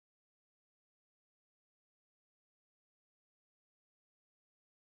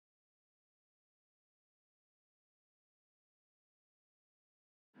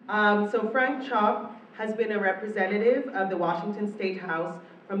So Frank Chopp has been a representative of the Washington State House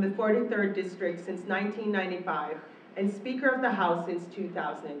from the 43rd District since 1995 and Speaker of the House since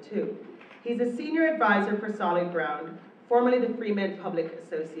 2002. He's a senior advisor for Solid Ground, formerly the Freeman Public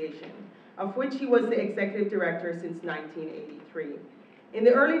Association, of which he was the executive director since 1983. In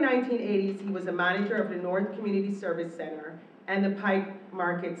the early 1980s, he was a manager of the North Community Service Center and the Pike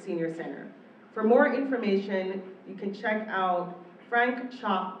Market Senior Center. For more information, you can check out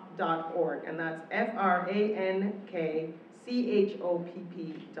frankchopp.org, and that's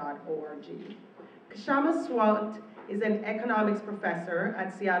FRANKCHOPP.org. Kshama Sawant is an economics professor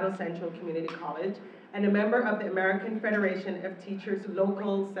at Seattle Central Community College and a member of the American Federation of Teachers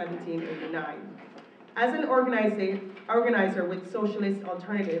Local 1789. As an organizer with Socialist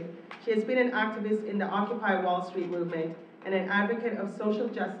Alternative, she has been an activist in the Occupy Wall Street movement and an advocate of social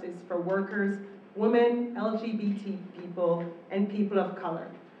justice for workers, women, LGBT people, and people of color.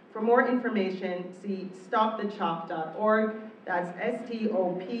 For more information, see stopthechopp.org. That's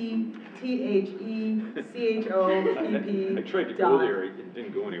STOPTHECHOPP. I tried to go there, it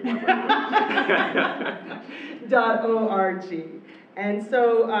didn't go anywhere. .org. And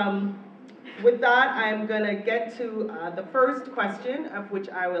so with that, I'm going to get to the first question, of which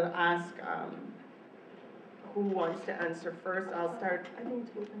I will ask who wants to answer first. I'll start. I think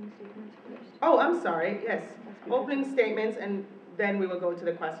it's opening statements first. Oh, I'm sorry. Yes, opening statements, and then we will go to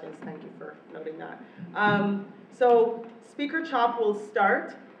the questions. Thank you for noting that. So Speaker Chopp will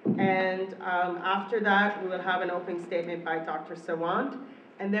start, and after that, we will have an opening statement by Dr. Sawant,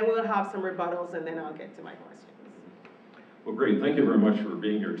 and then we will have some rebuttals, and then I'll get to my questions. Well, great. Thank you very much for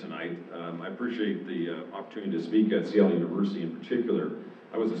being here tonight. I appreciate the opportunity to speak at Seattle University in particular.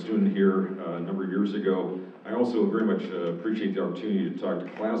 I was a student here a number of years ago. I also very much appreciate the opportunity to talk to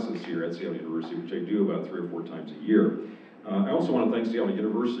classes here at Seattle University, which I do about 3 or 4 times a year. I also want to thank Seattle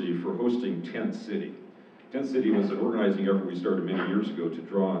University for hosting Tent City. Tent City was an organizing effort we started many years ago to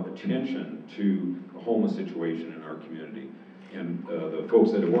draw attention to the homeless situation in our community. And the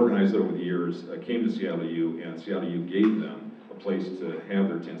folks that have organized it over the years came to Seattle U, and Seattle U gave them a place to have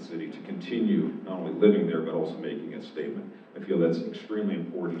their tent city, to continue not only living there, but also making a statement. I feel that's extremely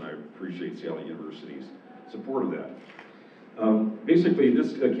important. I appreciate Seattle University's support of that. Basically,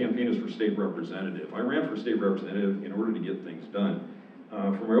 this campaign is for state representative. I ran for state representative in order to get things done.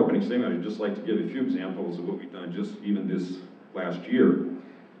 For my opening statement, I'd just like to give a few examples of what we've done just even this last year.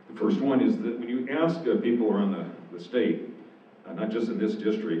 The first one is that when you ask people around the state, not just in this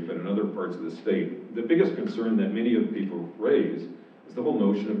district, but in other parts of the state, the biggest concern that many of the people raise is the whole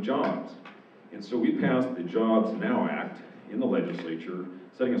notion of jobs. And so we passed the Jobs Now Act in the legislature,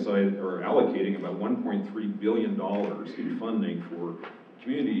 setting aside or allocating about $1.3 billion in funding for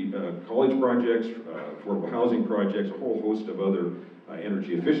community college projects, affordable housing projects, a whole host of other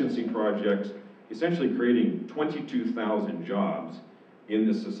energy efficiency projects, essentially creating 22,000 jobs in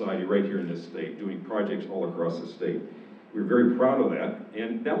this society right here in this state, doing projects all across the state. We're very proud of that,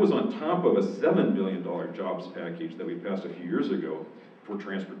 and that was on top of a $7 billion jobs package that we passed a few years ago for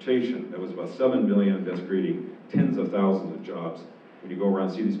transportation. That was about $7 billion, that's creating tens of thousands of jobs. When you go around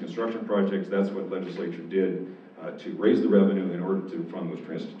and see these construction projects, that's what legislature did to raise the revenue in order to fund those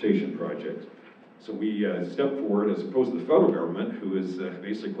transportation projects. So we stepped forward as opposed to the federal government, who is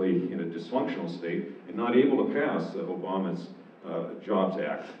basically in a dysfunctional state and not able to pass Obama's Jobs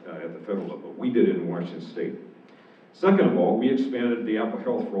Act at the federal level. We did it in Washington State. Second of all, we expanded the Apple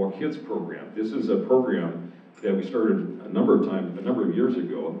Health for All Kids program. This is a program that we started a number of years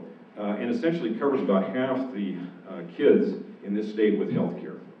ago, and essentially covers about half the kids in this state with health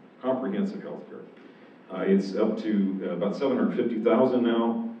care, comprehensive health care. It's up to about 750,000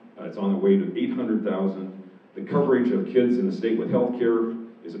 now. It's on the way to 800,000. The coverage of kids in the state with health care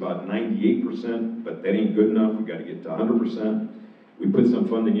is about 98%, but that ain't good enough. We've got to get to 100%. We put some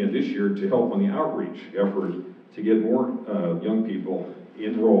funding in this year to help on the outreach effort to get more young people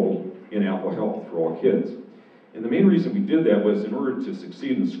enrolled in Apple Health for All Kids. And the main reason we did that was in order to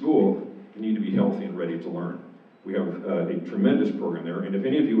succeed in school, you need to be healthy and ready to learn. We have a tremendous program there, and if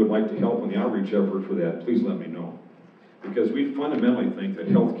any of you would like to help on the outreach effort for that, please let me know. Because we fundamentally think that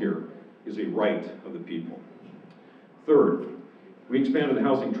healthcare is a right of the people. Third, we expanded the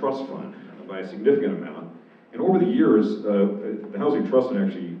Housing Trust Fund by a significant amount. And over the years, the Housing Trust Fund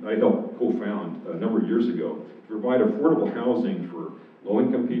actually, I helped co-found a number of years ago to provide affordable housing for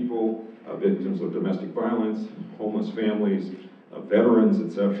low-income people, victims of domestic violence, homeless families, veterans,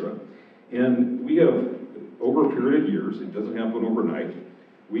 etc. And we have, over a period of years, it doesn't happen overnight,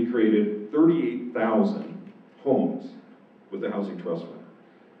 we created 38,000 homes with the Housing Trust Fund.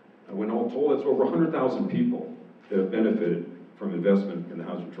 And when all told, that's over 100,000 people that have benefited from investment in the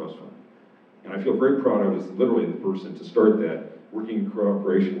Housing Trust Fund. And I feel very proud I was literally the person to start that, working in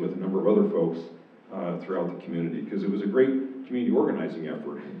cooperation with a number of other folks throughout the community, because it was a great community organizing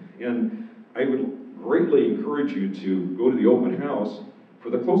effort. And I would greatly encourage you to go to the open house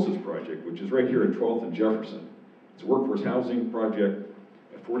for the closest project, which is right here at 12th and Jefferson. It's a workforce housing project,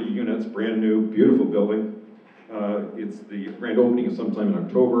 40 units, brand new, beautiful building. It's the grand opening is sometime in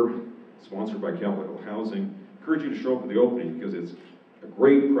October, sponsored by Capital Housing. I encourage you to show up at the opening because it's a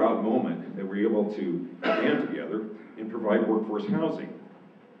great, proud moment that we're able to band together and provide workforce housing.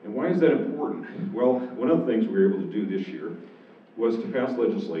 And why is that important? Well, one of the things we were able to do this year was to pass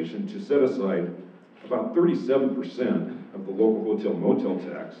legislation to set aside about 37% of the local hotel motel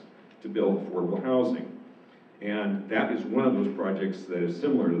tax to build affordable housing. And that is one of those projects that is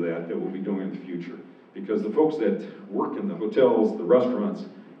similar to that we'll be doing in the future. Because the folks that work in the hotels, the restaurants,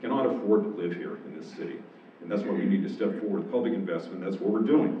 cannot afford to live here in this city. And that's why we need to step forward, public investment, that's what we're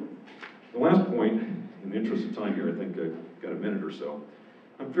doing. The last point, in the interest of time here, I think I've got a minute or so.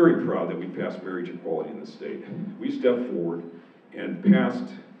 I'm very proud that we passed marriage equality in this state. We stepped forward and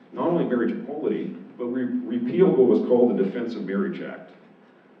passed not only marriage equality, but we repealed what was called the Defense of Marriage Act.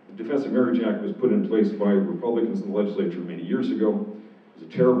 The Defense of Marriage Act was put in place by Republicans in the legislature many years ago. It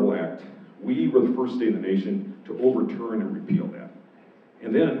was a terrible act. We were the first state in the nation to overturn and repeal that.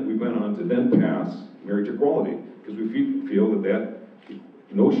 And then we went on to then pass marriage equality, because we feel that that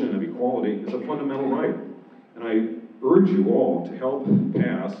notion of equality is a fundamental right. And I urge you all to help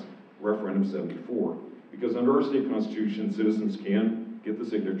pass Referendum 74, because under our state constitution, citizens can get the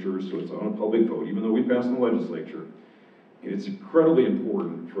signatures, so it's on a public vote, even though we passed in the legislature. And it's incredibly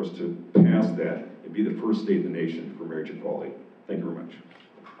important for us to pass that and be the first state in the nation for marriage equality. Thank you very much.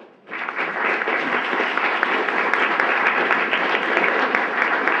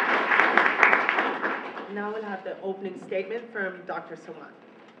 Now we'll have the opening statement from Dr. Sawant.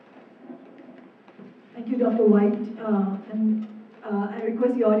 Thank you, Dr. White. I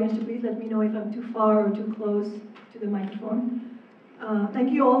request the audience to please let me know if I'm too far or too close to the microphone.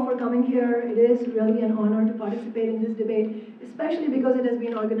 Thank you all for coming here. It is really an honor to participate in this debate, especially because it has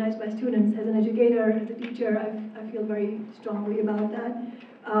been organized by students. As an educator, as a teacher, I feel very strongly about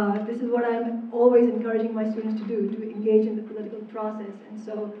that. This is what I'm always encouraging my students to do, to engage in the political process. And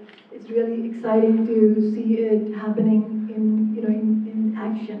so it's really exciting to see it happening in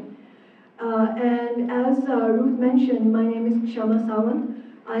action. And as Ruth mentioned, my name is Kshama Sawant.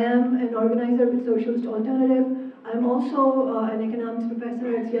 I am an organizer with Socialist Alternative. I'm also an economics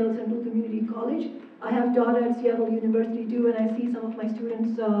professor at Seattle Central Community College. I have taught at Seattle University too, and I see some of my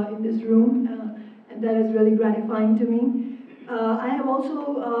students in this room, and that is really gratifying to me. I have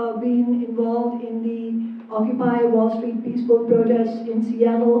also been involved in the Occupy Wall Street peaceful protests in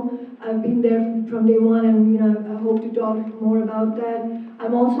Seattle. I've been there from day one, and I hope to talk more about that.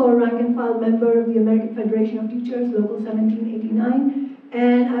 I'm also a rank and file member of the American Federation of Teachers, Local 1789,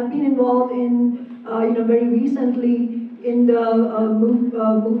 and I've been involved in, very recently in the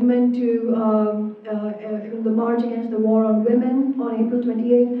movement to the march against the war on women on April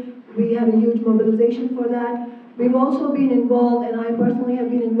 28th. We had a huge mobilization for that. We've also been involved, and I personally have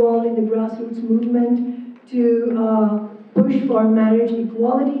been involved in the grassroots movement to push for marriage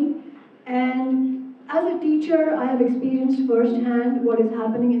equality. And as a teacher, I have experienced firsthand what is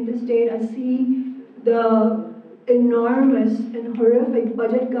happening in this state. I see the enormous and horrific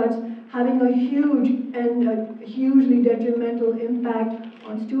budget cuts having a huge and a hugely detrimental impact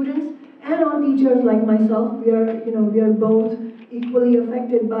on students and on teachers like myself. We are both equally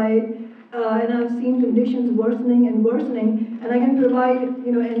affected by it. And I've seen conditions worsening and worsening, and I can provide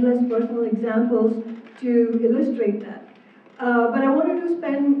endless personal examples to illustrate that. But I wanted to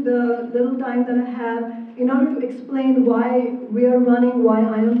spend the little time that I have in order to explain why we are running, why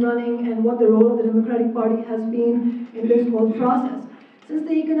I am running, and what the role of the Democratic Party has been in this whole process. Since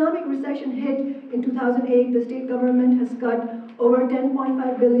the economic recession hit in 2008, the state government has cut over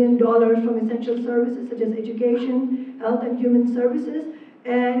 $10.5 billion from essential services such as education, health, and human services,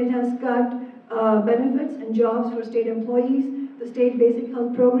 and it has cut benefits and jobs for state employees. The state basic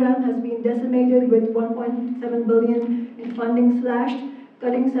health program has been decimated with $1.7 billion in funding slashed,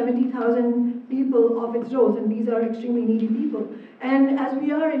 cutting 70,000 people off its rolls, and these are extremely needy people. And as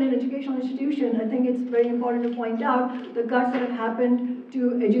we are in an educational institution, I think it's very important to point out the cuts that have happened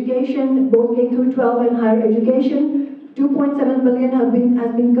to education, both K through 12 and higher education. $2.7 billion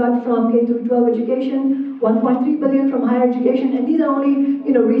has been cut from K through 12 education, $1.3 billion from higher education, and these are only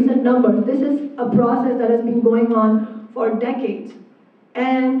recent numbers. This is a process that has been going on for decades.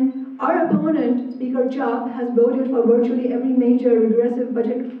 And our opponent, Speaker Chopp, has voted for virtually every major regressive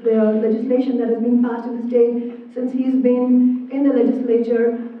budget legislation that has been passed in the state since he's been in the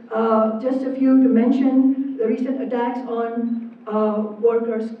legislature. Just a few to mention: the recent attacks on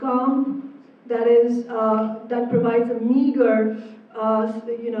workers' comp, that provides a meager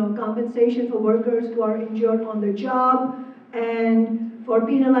compensation for workers who are injured on the job, and for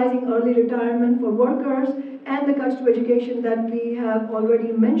penalizing early retirement for workers, and the cuts to education that we have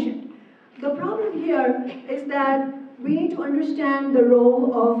already mentioned. The problem here is that we need to understand the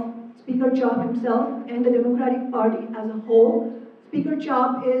role of Speaker Chopp himself and the Democratic Party as a whole. Speaker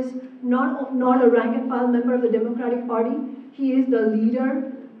Chopp is not a rank and file member of the Democratic Party. He is the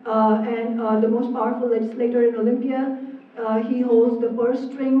leader and the most powerful legislator in Olympia. He holds the purse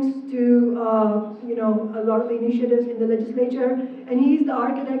strings to a lot of the initiatives in the legislature, and he's the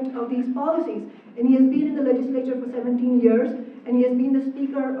architect of these policies. And he has been in the legislature for 17 years, and he has been the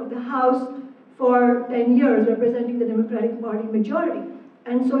Speaker of the House for 10 years, representing the Democratic Party majority.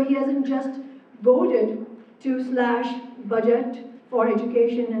 And so he hasn't just voted to slash budget for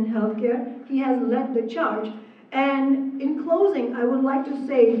education and healthcare, he has led the charge. And in closing, I would like to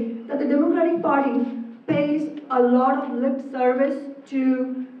say that the Democratic Party pays a lot of lip service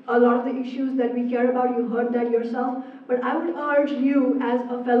to a lot of the issues that we care about. You heard that yourself. But I would urge you, as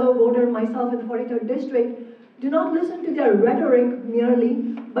a fellow voter myself in the 43rd District, do not listen to their rhetoric merely,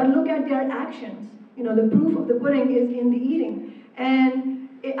 but look at their actions. You know, the proof of the pudding is in the eating. And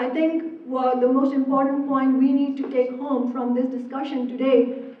I think the most important point we need to take home from this discussion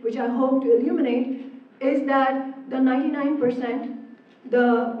today, which I hope to illuminate, is that the 99%,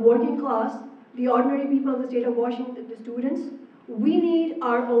 the working class, the ordinary people of the state of Washington, the students, we need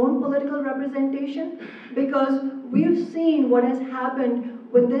our own political representation, because we've seen what has happened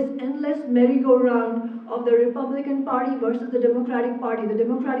with this endless merry-go-round of the Republican Party versus the Democratic Party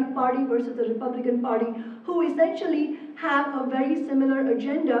versus the Republican Party, who essentially have a very similar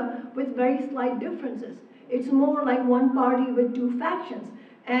agenda with very slight differences. It's more like one party with two factions.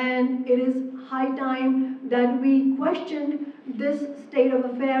 And it is high time that we questioned this state of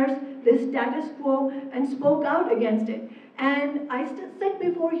affairs, this status quo, and spoke out against it. And I sit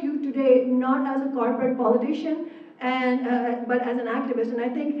before you today not as a corporate politician, but as an activist. And I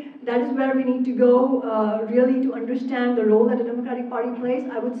think that is where we need to go really to understand the role that the Democratic Party plays.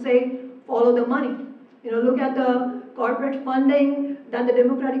 I would say follow the money. You know, look at the corporate funding that the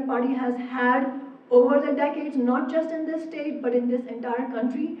Democratic Party has had over the decades, not just in this state, but in this entire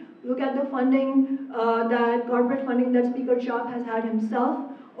country. Look at the funding, corporate funding that Speaker Chopp has had himself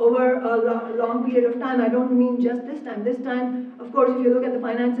over a long period of time. I don't mean just this time. This time, of course, if you look at the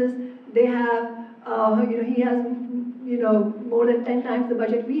finances, they have, he has, more than 10 times the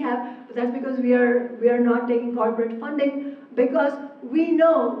budget we have. But that's because we are not taking corporate funding, because we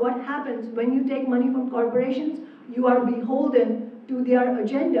know what happens when you take money from corporations. You are beholden to their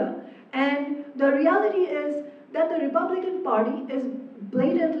agenda. And the reality is that the Republican Party is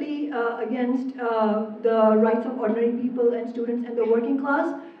blatantly against the rights of ordinary people and students and the working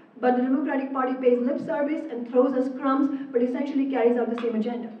class, but the Democratic Party pays lip service and throws us crumbs, but essentially carries out the same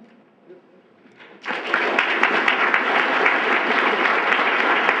agenda.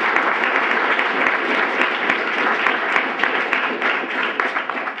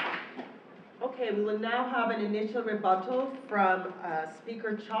 Okay, we will now have an initial rebuttal from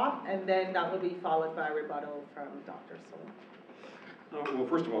Speaker Chopp, and then that will be followed by a rebuttal from Dr. Sawant. Well,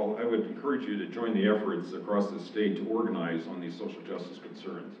 first of all, I would encourage you to join the efforts across the state to organize on these social justice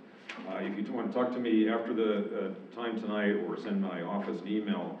concerns. If you want to talk to me after the time tonight, or send my office an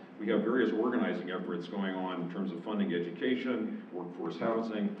email, we have various organizing efforts going on in terms of funding education, workforce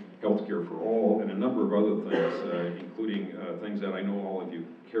housing, healthcare for all, and a number of other things, including things that I know all of you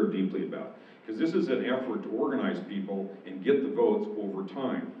care deeply about. Because this is an effort to organize people and get the votes over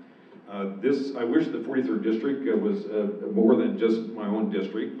time. I wish the 43rd District was more than just my own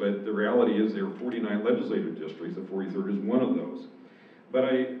district, but the reality is there are 49 legislative districts. The 43rd is one of those. But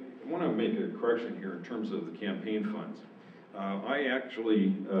I want to make a correction here in terms of the campaign funds. I actually,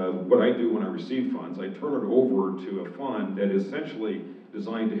 what I do when I receive funds, I turn it over to a fund that is essentially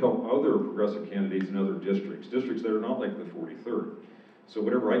designed to help other progressive candidates in other districts that are not like the 43rd. So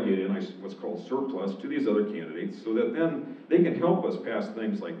whatever I get in, what's called surplus to these other candidates, so that then they can help us pass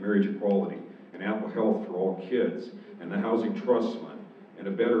things like marriage equality and Apple Health for all kids and the Housing Trust Fund and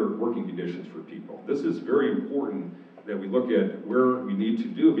a better working conditions for people. This is very important that we look at where we need to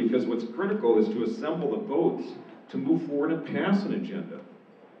do, because what's critical is to assemble the votes to move forward and pass an agenda.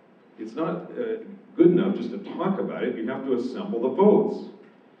 It's not good enough just to talk about it, you have to assemble the votes.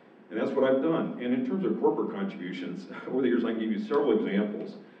 And that's what I've done. And in terms of corporate contributions, over the years I can give you several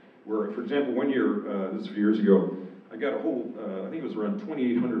examples. where, for example, one year, this was a few years ago, I got a whole, I think it was around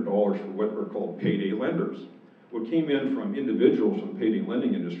 $2,800 for what were called payday lenders. What came in from individuals from the payday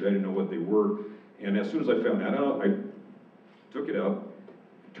lending industry, I didn't know what they were, and as soon as I found that out, I took it up,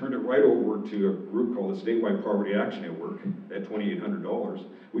 turned it right over to a group called the Statewide Poverty Action Network at $2,800,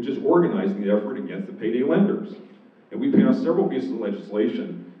 which is organizing the effort against the payday lenders. And we passed several pieces of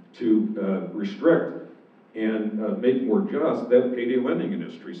legislation to restrict and make more just that payday lending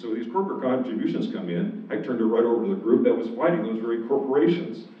industry. So these corporate contributions come in, I turned it right over to the group that was fighting those very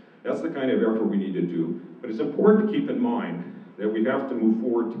corporations. That's the kind of effort we need to do. But it's important to keep in mind that we have to move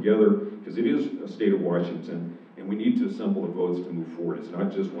forward together because it is a state of Washington and we need to assemble the votes to move forward. It's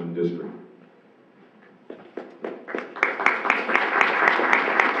not just one district.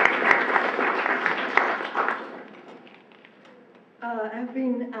 I've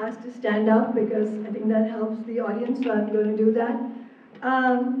been asked to stand up because I think that helps the audience, so I'm going to do that.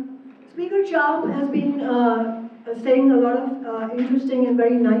 Speaker Chopp has been saying a lot of interesting and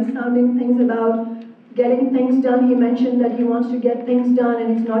very nice sounding things about getting things done. He mentioned that he wants to get things done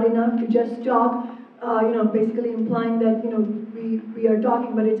and it's not enough to just talk, basically implying that, we are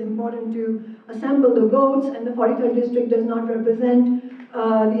talking, but it's important to assemble the votes, and the 43rd district does not represent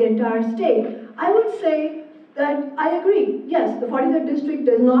the entire state. I would say that I agree. Yes, the 43rd district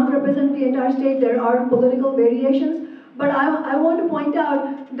does not represent the entire state. There are political variations, but I want to point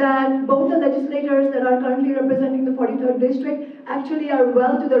out that both the legislators that are currently representing the 43rd district actually are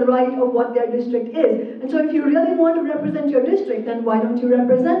well to the right of what their district is. And so if you really want to represent your district, then why don't you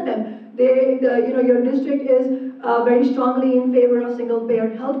represent them? Your district is very strongly in favor of single-payer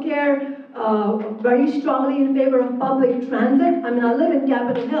healthcare, very strongly in favor of public transit. I mean, I live in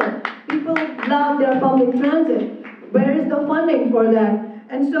Capitol Hill. People love their public transit. Where is the funding for that?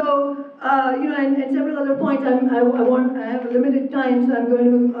 And so, and several other points. I have limited time, so I'm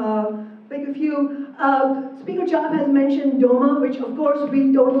going to pick a few. Speaker Chopp has mentioned DOMA, which of course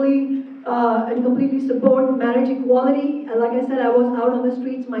we totally and completely support marriage equality. And like I said, I was out on the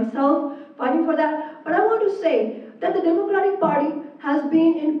streets myself fighting for that. But I want to say that the Democratic Party has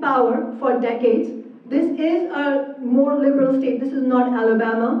been in power for decades. This is a more liberal state. This is not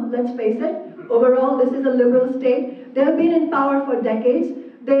Alabama, let's face it. Overall, this is a liberal state. They have been in power for decades.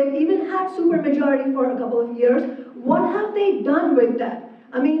 They've even had supermajority for a couple of years. What have they done with that?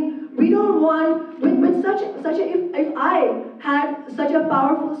 I mean, we don't want, if I had such a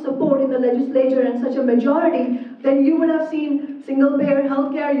powerful support in the legislature and such a majority, then you would have seen single-payer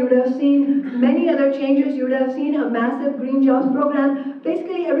healthcare, you would have seen many other changes, you would have seen a massive green jobs program,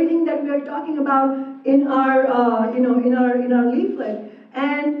 basically everything that we are talking about in our, in our leaflet.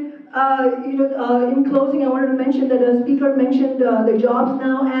 And in closing, I wanted to mention that a speaker mentioned the Jobs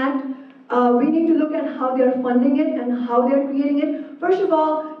Now Act. We need to look at how they are funding it and how they are creating it. First of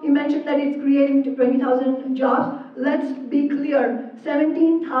all, you mentioned that it's creating 20,000 jobs. Let's be clear,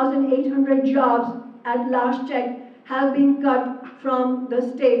 17,800 jobs at last check have been cut from the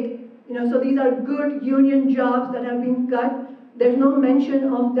state. So these are good union jobs that have been cut. There's no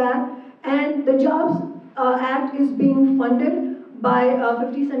mention of that. And the Jobs Act is being funded by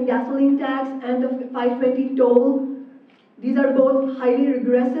 50-cent gasoline tax and the 520 toll. These are both highly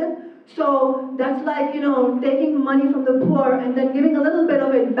regressive. So that's like, taking money from the poor and then giving a little bit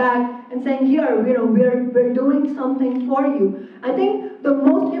of it back and saying, here, we're doing something for you. I think the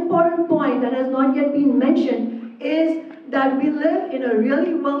most important point that has not yet been mentioned is that we live in a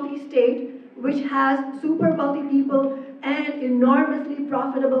really wealthy state which has super wealthy people and enormously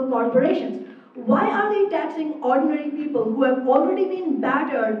profitable corporations. Why are they taxing ordinary people who have already been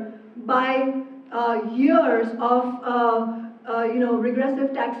battered by years of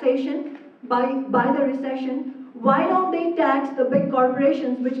regressive taxation by the recession? Why don't they tax the big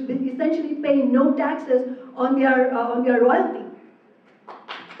corporations which essentially pay no taxes on their royalty?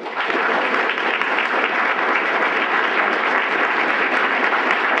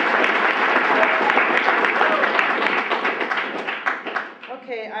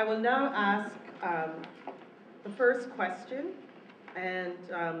 Okay, I will now ask the first question, and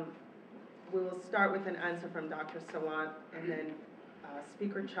we will start with an answer from Dr. Sawant, and then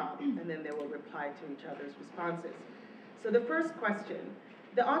Speaker Chopp, and then they will reply to each other's responses. So the first question,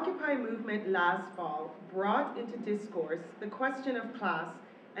 the Occupy movement last fall brought into discourse the question of class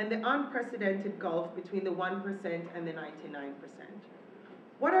and the unprecedented gulf between the 1% and the 99%.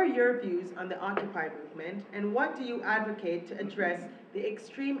 What are your views on the Occupy movement, and what do you advocate to address the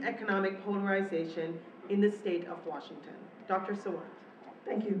extreme economic polarization in the state of Washington? Dr. Sawant.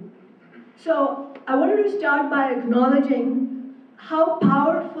 Thank you. So I wanted to start by acknowledging how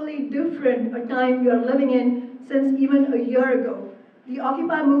powerfully different a time we are living in since even a year ago. The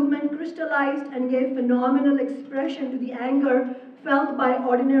Occupy movement crystallized and gave phenomenal expression to the anger felt by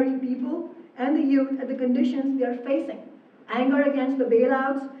ordinary people and the youth at the conditions they are facing. Anger against the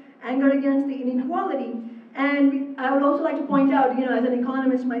bailouts, anger against the inequality. And I would also like to point out, as an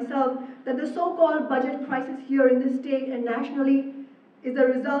economist myself, that the so-called budget crisis here in this state and nationally is the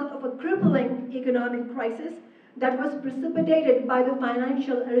result of a crippling economic crisis that was precipitated by the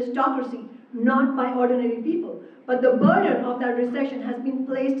financial aristocracy, not by ordinary people. But the burden of that recession has been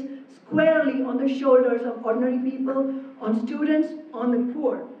placed squarely on the shoulders of ordinary people, on students, on the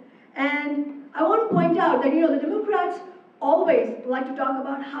poor. And I want to point out that, the Democrats always like to talk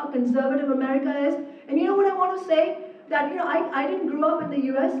about how conservative America is. And you know what I want to say? That, I didn't grow up in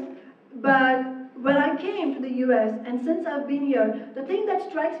the US, but when I came to the US, and since I've been here, the thing that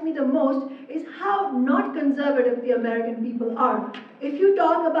strikes me the most is how not conservative the American people are. If you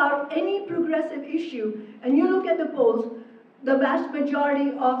talk about any progressive issue, and you look at the polls, the vast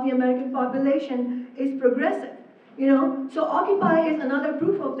majority of the American population is progressive. So Occupy is another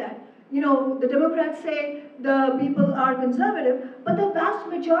proof of that. The Democrats say the people are conservative, but the vast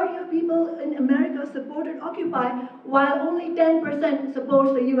majority of people in America supported Occupy, while only 10%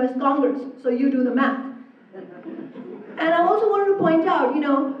 supports the US Congress. So you do the math. And I also wanted to point out, we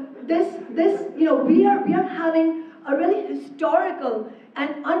are having a really historical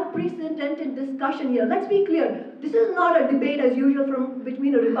and unprecedented discussion here. Let's be clear, this is not a debate as usual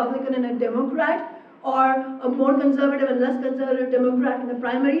between a Republican and a Democrat, or a more conservative and less conservative Democrat in the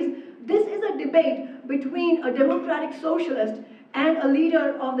primaries. This is a debate between a democratic socialist and a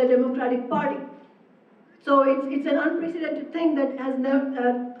leader of the Democratic Party. So it's an unprecedented thing that has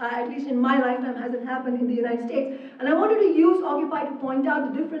never, at least in my lifetime, hasn't happened in the United States. And I wanted to use Occupy to point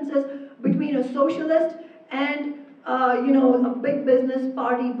out the differences between a socialist and a big business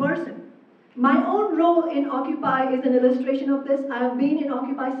party person. My own role in Occupy is an illustration of this. I have been in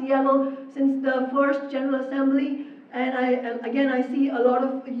Occupy Seattle since the first General Assembly, and I see a lot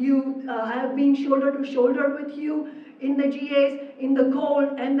of you. I have been shoulder to shoulder with you in the GAs, in the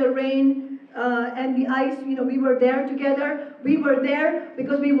cold and the rain and the ice. We were there together. We were there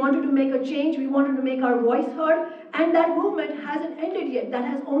because we wanted to make a change. We wanted to make our voice heard, and that movement hasn't ended yet. That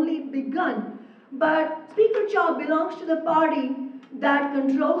has only begun. But Speaker Chopp belongs to the party that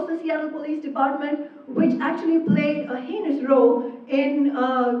controls the Seattle Police Department, which actually played a heinous role in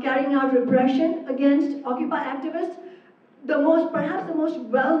carrying out repression against Occupy activists. Perhaps the most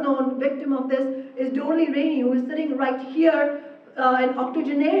well-known victim of this is Dorley Rainey, who is sitting right here, an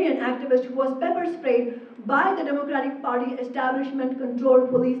octogenarian activist who was pepper sprayed by the Democratic Party establishment-controlled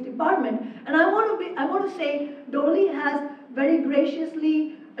police department. And I want to say Dorley has very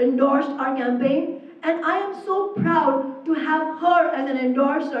graciously endorsed our campaign. And I am so proud to have her as an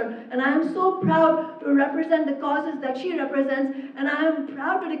endorser, and I am so proud to represent the causes that she represents, and I am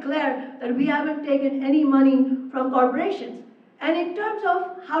proud to declare that we haven't taken any money from corporations. And in terms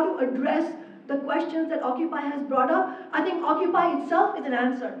of how to address the questions that Occupy has brought up, I think Occupy itself is an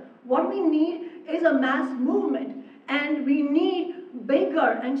answer. What we need is a mass movement, and we need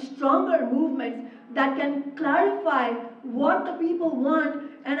bigger and stronger movements that can clarify what the people want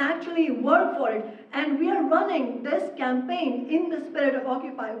and actually work for it. And we are running this campaign in the spirit of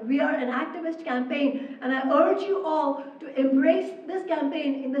Occupy. We are an activist campaign, and I urge you all to embrace this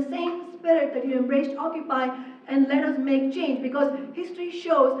campaign in the same spirit that you embraced Occupy, and let us make change, because history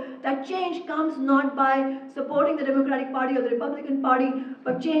shows that change comes not by supporting the Democratic Party or the Republican Party,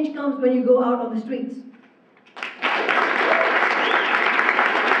 but change comes when you go out on the streets.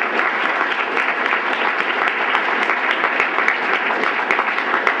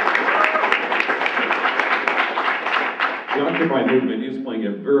 The Occupy movement is playing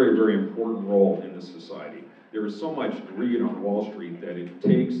a very, very important role in this society. There is so much greed on Wall Street that it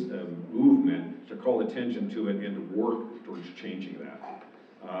takes a movement to call attention to it and to work towards changing that.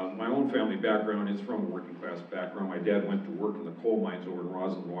 My own family background is from a working class background. My dad went to work in the coal mines over in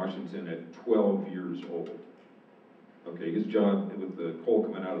Roslyn, Washington at 12 years old. Okay, his job with the coal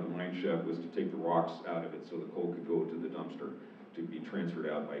coming out of the mine shaft was to take the rocks out of it so the coal could go to the dumpster to be transferred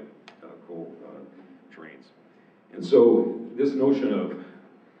out by coal trains. And so this notion of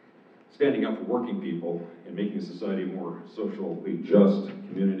standing up for working people and making society a more socially just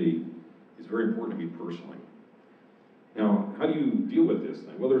community is very important to me personally. Now, how do you deal with this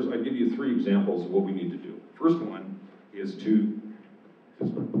thing? Well, I give you 3 examples of what we need to do. First one is to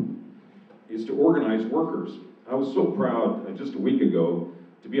organize workers. I was so proud just a week ago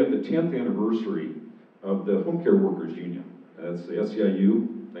to be at the 10th anniversary of the Home Care Workers Union. That's the SEIU.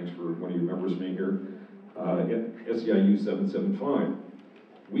 Thanks for one of your members being here. SEIU 775.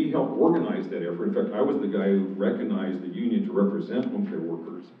 We helped organize that effort. In fact, I was the guy who recognized the union to represent home care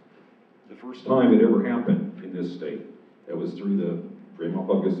workers. The first time it ever happened in this state. That was through the Fremont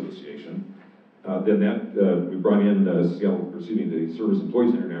Public Association. We brought in the Service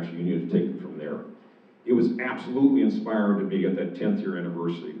Employees International Union to take it from there. It was absolutely inspiring to me at that 10th year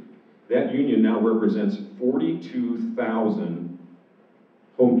anniversary. That union now represents 42,000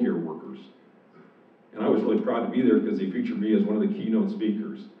 home care workers. And I was really proud to be there because they featured me as one of the keynote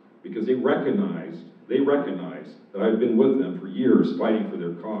speakers, because they recognized that I've been with them for years fighting for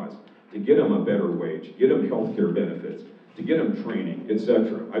their cause, to get them a better wage, get them health care benefits, to get them training,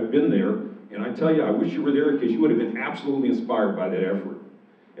 etc. I've been there, and I tell you, I wish you were there because you would have been absolutely inspired by that effort.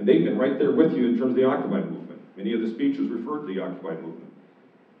 And they've been right there with you in terms of the Occupy movement. Many of the speeches referred to the Occupy movement.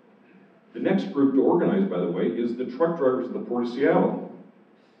 The next group to organize, by the way, is the truck drivers of the Port of Seattle.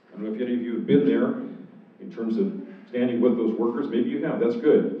 I don't know if any of you have been there in terms of standing with those workers. Maybe you have, that's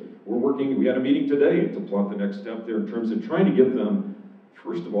good. We had a meeting today to plot the next step there in terms of trying to get them,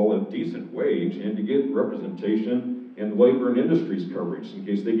 first of all, a decent wage and to get representation and labor and industries coverage in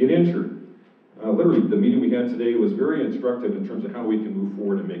case they get injured. Literally, the meeting we had today was very instructive in terms of how we can move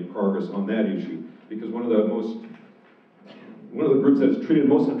forward and make progress on that issue, because one of the groups that's treated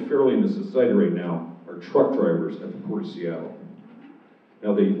most unfairly in the society right now are truck drivers at the Port of Seattle.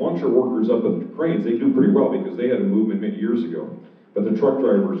 Now, the launcher workers up at the cranes, they do pretty well because they had a movement many years ago. But the truck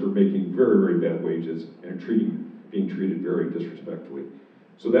drivers are making very, very bad wages and are being treated very disrespectfully.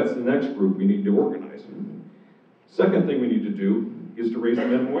 So that's the next group we need to organize. Second thing we need to do is to raise the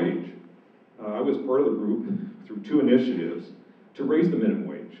minimum wage. I was part of the group through 2 initiatives to raise the minimum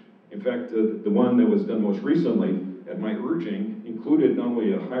wage. In fact, the one that was done most recently, at my urging, included not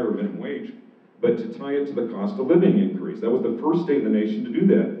only a higher minimum wage, but to tie it to the cost of living increase. That was the first state in the nation to do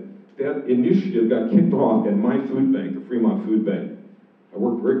that. That initiative got kicked off at my food bank, the Fremont Food Bank. I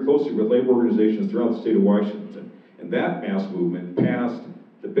worked very closely with labor organizations throughout the state of Washington, and that mass movement passed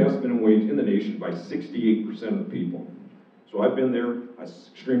the best minimum wage in the nation by 68% of the people. So I've been there. I'm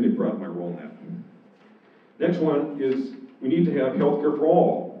extremely proud of my role in that. Next one is we need to have health care for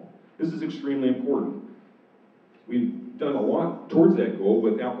all. This is extremely important. We've done a lot towards that goal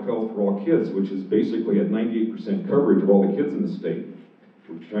with Apple Health for All Kids, which is basically at 98% coverage of all the kids in the state.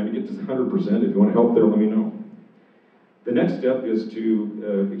 We're trying to get to 100%. If you want to help there, let me know. The next step is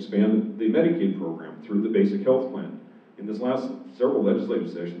to expand the Medicaid program through the basic health plan. In this last several legislative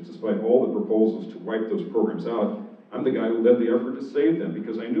sessions, despite all the proposals to wipe those programs out, I'm the guy who led the effort to save them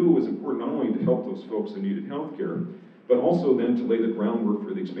because I knew it was important not only to help those folks who needed health care, but also then to lay the groundwork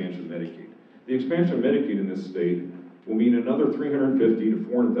for the expansion of Medicaid. The expansion of Medicaid in this state will mean another 350 to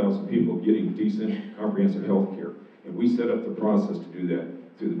 400,000 people getting decent, comprehensive health care. And we set up the process to do that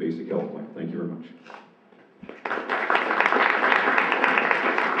through the basic health plan. Thank you very much.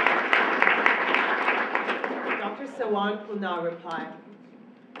 Dr. Sawant will now reply.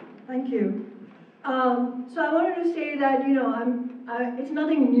 Thank you. So I wanted to say that, it's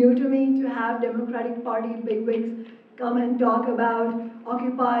nothing new to me to have Democratic Party bigwigs come and talk about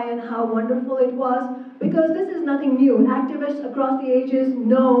Occupy and how wonderful it was, because this is nothing new. Activists across the ages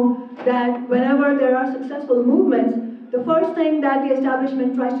know that whenever there are successful movements, the first thing that the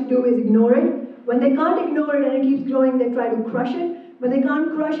establishment tries to do is ignore it. When they can't ignore it and it keeps growing, they try to crush it. When they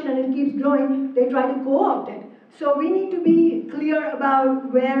can't crush it and it keeps growing, they try to co-opt it. So we need to be clear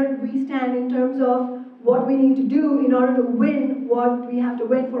about where we stand in terms of what we need to do in order to win what we have to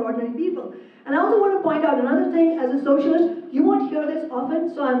win for ordinary people. And I also want to point out another thing. As a socialist, you won't hear this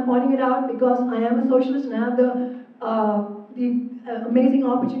often, so I'm pointing it out because I am a socialist and I have the amazing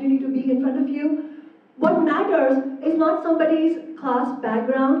opportunity to be in front of you. What matters is not somebody's class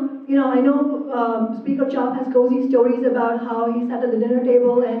background. I know Speaker Chopp has cozy stories about how he sat at the dinner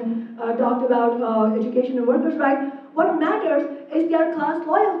table and talked about education and workers' rights. What matters is their class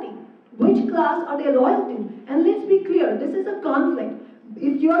loyalty. Which class are they loyal to? And let's be clear, this is a conflict.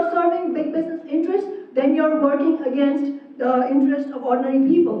 If you're serving big business interests, then you're working against the interests of ordinary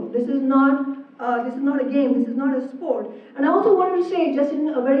people. This is not a game, this is not a sport. And I also wanted to say, just in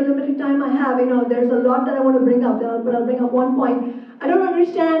a very limited time I have, there's a lot that I want to bring up, but I'll bring up one point. I don't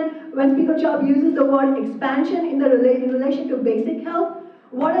understand when Speaker Chopp uses the word expansion in relation to basic health.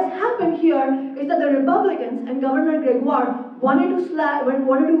 What has happened here is that the Republicans and Governor Gregoire wanted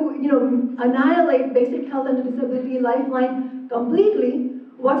to annihilate basic health and disability lifeline completely.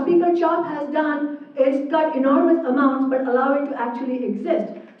 What Speaker Chopp has done is cut enormous amounts but allow it to actually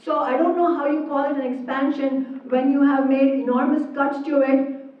exist. So I don't know how you call it an expansion when you have made enormous cuts to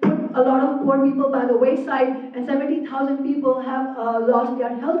it, put a lot of poor people by the wayside, and 70,000 people have lost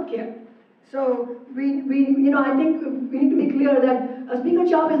their health care. So I think we need to be clear that Speaker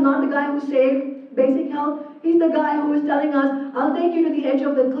Chopp is not the guy who saved basic health. He's the guy who is telling us, I'll take you to the edge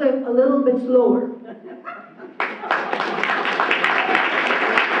of the cliff a little bit slower.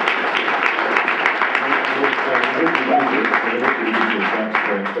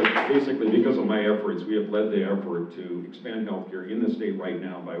 But basically, because of my efforts, we have led the effort to expand healthcare in the state right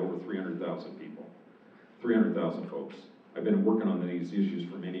now by over 300,000 people, 300,000 folks. I've been working on these issues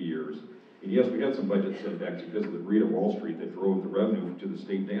for many years. And yes, we had some budget setbacks because of the greed of Wall Street that drove the revenue to the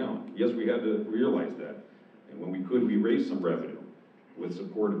state down. Yes, we had to realize that. And when we could, we raised some revenue with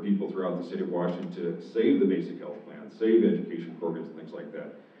support of people throughout the state of Washington to save the basic health plan, save education programs and things like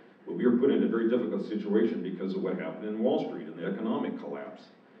that. But we were put in a very difficult situation because of what happened in Wall Street and the economic collapse.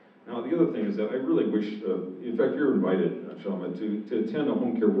 Now, the other thing is that I really wish, in fact, you're invited, Kshama, to attend a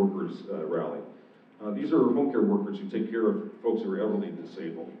home care workers rally. These are home care workers who take care of folks who are elderly and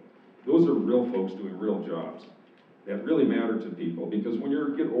disabled. Those are real folks doing real jobs that really matter to people, because when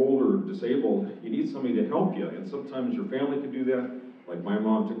you get old or disabled, you need somebody to help you, and sometimes your family can do that, like my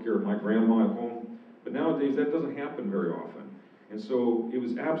mom took care of my grandma at home, but nowadays that doesn't happen very often. And so it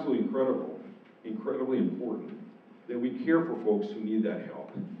was absolutely incredible, incredibly important that we care for folks who need that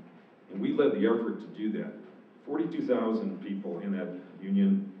help. And we led the effort to do that. 42,000 people in that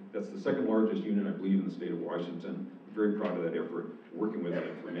union. That's the second largest union, I believe, in the state of Washington. I'm very proud of that effort, working with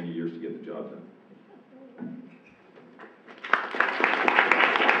them for many years to get the job done.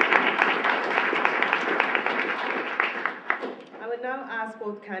 I would now ask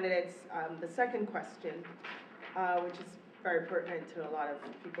both candidates the second question, which is very pertinent to a lot of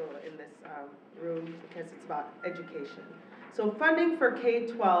people in this room because it's about education. So funding for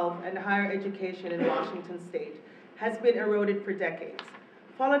K-12 and higher education in Washington state has been eroded for decades,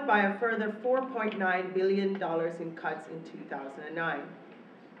 followed by a further $4.9 billion in cuts in 2009.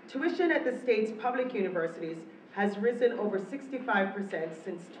 Tuition at the state's public universities has risen over 65%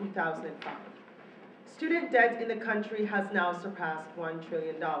 since 2005. Student debt in the country has now surpassed $1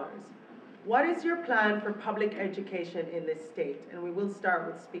 trillion. What is your plan for public education in this state? And we will start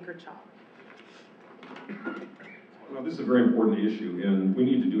with Speaker Chopp. Well, this is a very important issue, and we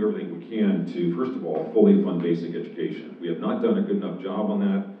need to do everything we can to, first of all, fully fund basic education. We have not done a good enough job on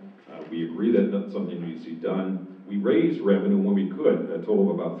that. We agree that that's something needs to be done. We raised revenue when we could, a total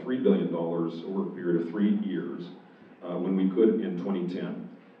of about $3 billion over a period of 3 years, when we could in 2010.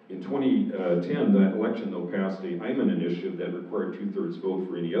 In 2010, that election, though, passed a Hyman initiative that required 2/3 vote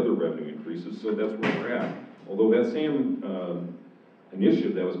for any other revenue increases, so that's where we're at. Although that same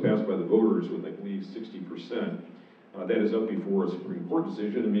initiative that was passed by the voters with, I believe, 60%, that is up before a Supreme Court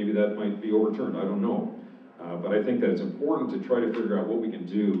decision, and maybe that might be overturned, I don't know. But I think that it's important to try to figure out what we can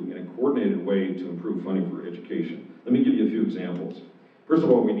do in a coordinated way to improve funding for education. Let me give you a few examples. First of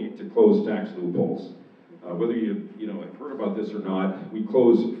all, we need to close tax loopholes. Whether you have heard about this or not, we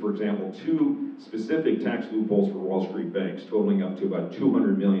closed, for example, 2 specific tax loopholes for Wall Street banks, totaling up to about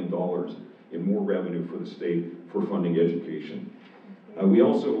 $200 million in more revenue for the state for funding education. We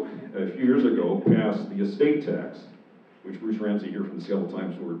also, a few years ago, passed the estate tax, which Bruce Ramsey here from the Seattle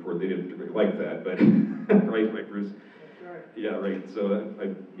Times will report they didn't really like that, but right, Bruce? That's right. Yeah, right. So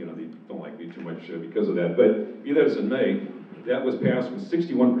they don't like me too much because of that. But be that as it may, that was passed with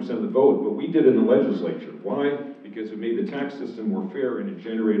 61% of the vote, but we did it in the legislature. Why? Because it made the tax system more fair, and it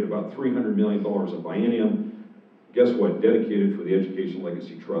generated about $300 million a biennium. Guess what? Dedicated for the Education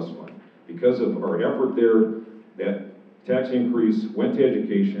Legacy Trust Fund. Because of our effort there, that tax increase went to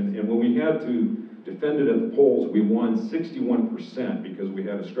education, and when we had to defend it at the polls, we won 61% because we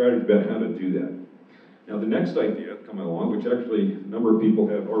had a strategy about how to do that. Now, the next idea coming along, which actually a number of people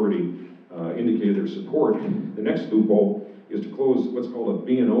have already indicated their support, the next loophole is to close what's called a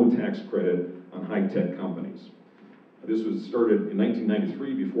B&O tax credit on high-tech companies. This was started in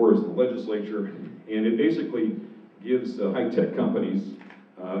 1993 before it was in the legislature, and it basically gives high-tech companies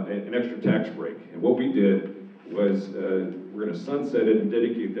an extra tax break. And what we did was we're going to sunset it and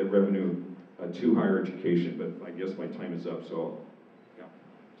dedicate that revenue to higher education, but I guess my time is up, so yeah,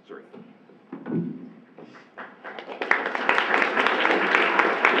 sorry.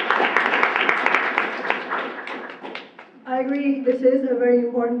 I agree, this is a very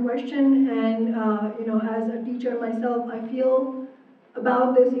important question, and as a teacher myself, I feel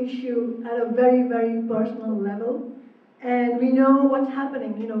about this issue at a very, very personal level. And we know what's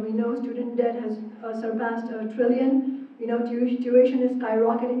happening. We know student debt has surpassed $1 trillion. Tuition is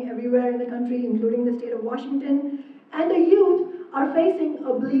skyrocketing everywhere in the country, including the state of Washington. And the youth are facing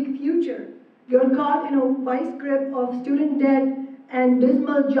a bleak future. You're caught in a vice grip of student debt and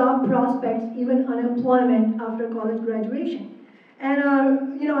dismal job prospects, even unemployment after college graduation.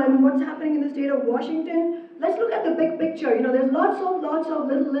 And what's happening in the state of Washington. Let's look at the big picture. There's lots of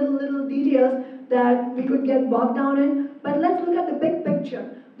little details that we could get bogged down in, but let's look at the big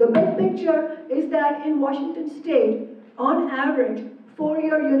picture. The big picture is that in Washington state, on average,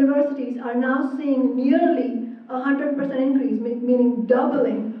 four-year universities are now seeing nearly 100% increase, meaning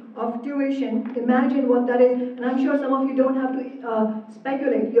doubling of tuition. Imagine what that is, and I'm sure some of you don't have to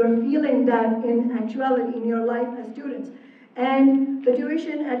speculate. You're feeling that in actuality in your life as students. And the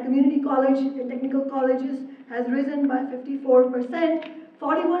tuition at community college and technical colleges has risen by 54%.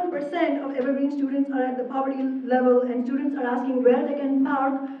 41% of evergreen students are at the poverty level, and students are asking where they can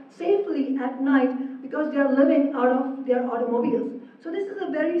park safely at night because they are living out of their automobiles. So this is a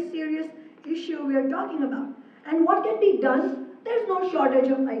very serious issue we are talking about. And what can be done? There's no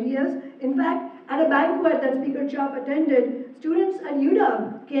shortage of ideas. In fact, at a banquet that Speaker Chopp attended, students at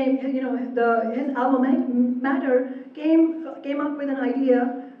UW came, his alma mater came up with an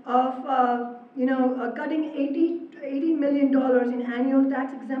idea of, cutting $80 million in annual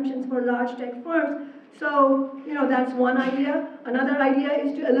tax exemptions for large tech firms. So, that's one idea. Another idea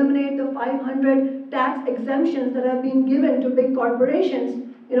is to eliminate the 500 tax exemptions that have been given to big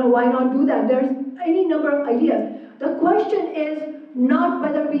corporations. Why not do that? There's any number of ideas. The question is not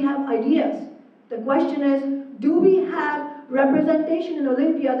whether we have ideas. The question is, do we have representation in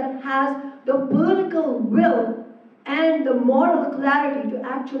Olympia that has the political will and the moral clarity to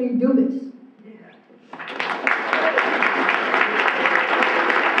actually do this?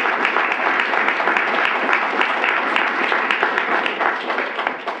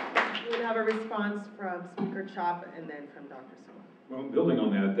 We'll have a response from Speaker Chopp and then from Dr. Sawant. Well, building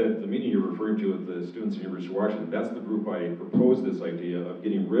on that, the meeting you're referring to with the students at the University of Washington, that's the group I proposed this idea of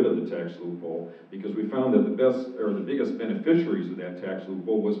getting rid of the tax loophole, because we found that the biggest beneficiaries of that tax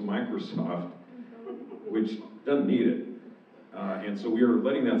loophole was Microsoft, which doesn't need it. And so we are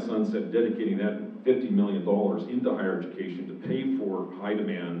letting that sunset, dedicating that $50 million into higher education to pay for high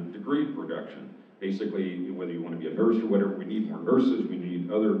demand degree production. Basically, whether you want to be a nurse or whatever, we need more nurses, we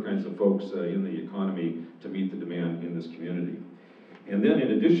need other kinds of folks in the economy to meet the demand in this community. And then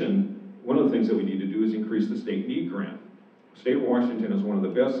in addition, one of the things that we need to do is increase the state need grant. State of Washington is one of the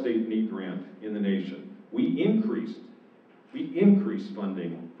best state need grant in the nation. We increased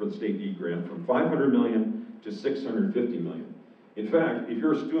funding for the state need grant from $500 million to $650 million. In fact, if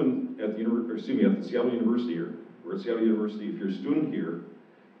you're a student at the Seattle University here, we're at Seattle University, if you're a student here,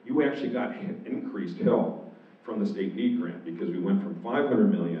 you actually got increased help from the state need grant because we went from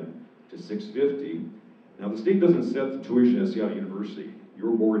 $500 million to $650. Now, the state doesn't set the tuition at Seattle University.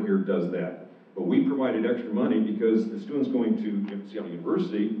 Your board here does that. But we provided extra money because the students going to Seattle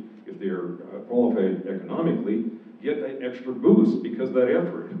University, if they're qualified economically, get an extra boost because of that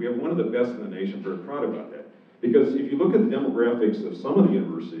effort. We have one of the best in the nation, very proud about that. Because if you look at the demographics of some of the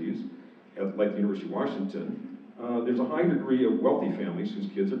universities, like the University of Washington, there's a high degree of wealthy families whose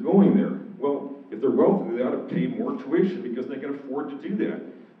kids are going there. Well, if they're wealthy, they ought to pay more tuition because they can afford to do that.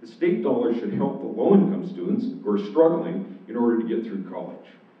 The state dollars should help the low-income students who are struggling in order to get through college.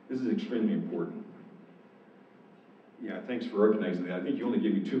 This is extremely important. Yeah, thanks for recognizing that. I think you only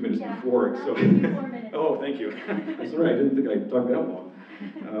gave me 2 minutes before. So. 4 minutes. Oh, thank you. That's all right. I didn't think I'd talk that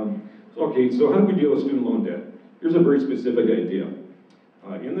long. Okay, so how do we deal with student loan debt? Here's a very specific idea.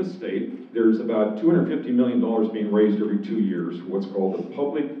 In the state, there's about $250 million being raised every 2 years for what's called the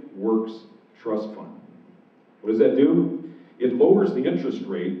Public Works Trust Fund. What does that do? It lowers the interest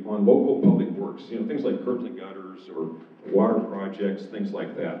rate on local public works, things like curbs and gutters or water projects, things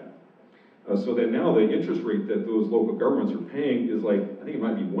like that. So that now the interest rate that those local governments are paying is like, I think it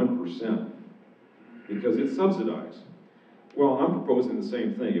might be 1%, because it's subsidized. Well, I'm proposing the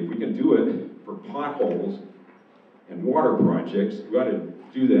same thing. If we can do it for potholes and water projects, we ought to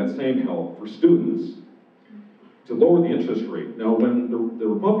do that same help for students to lower the interest rate. Now, when the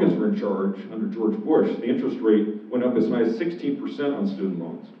Republicans were in charge under George Bush, the interest rate went up as high as 16% on student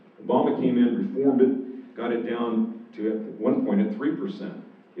loans. Obama came in, reformed it, got it down to, at one point, at 3%.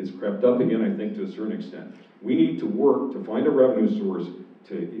 It's crept up again, I think, to a certain extent. We need to work to find a revenue source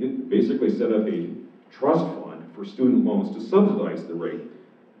to basically set up a trust fund for student loans to subsidize the rate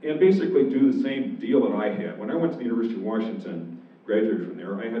and basically do the same deal that I had. When I went to the University of Washington, graduated from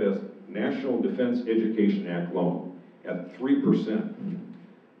there, I had a National Defense Education Act loan at 3%.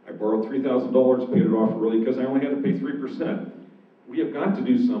 I borrowed $3,000, paid it off early because I only had to pay 3%. We have got to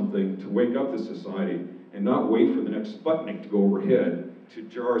do something to wake up the society and not wait for the next Sputnik to go overhead to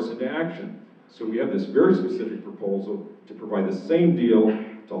jar us into action. So we have this very specific proposal to provide the same deal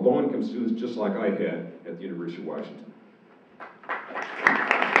to low-income students just like I had at the University of Washington.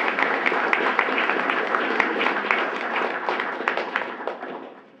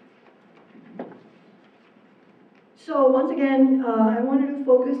 once again, I wanted to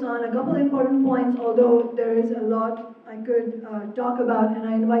focus on a couple important points, although there is a lot I could talk about, and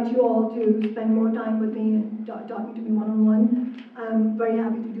I invite you all to spend more time with me and talking to me one-on-one. I'm very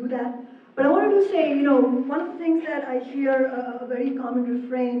happy to do that. But I wanted to say, one of the things that I hear a very common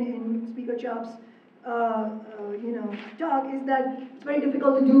refrain in Speaker Chopp's talk is that it's very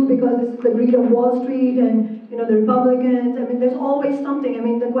difficult to do because this is the greed of Wall Street and the Republicans. I mean, there's always something. I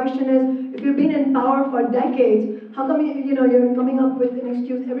mean, the question is, if you've been in power for decades, how come you're coming up with an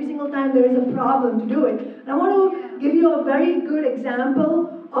excuse every single time there is a problem to do it? And I want to give you a very good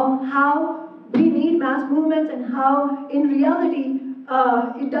example of how we need mass movements and how, in reality,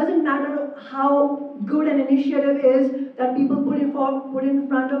 it doesn't matter how good an initiative is that people put in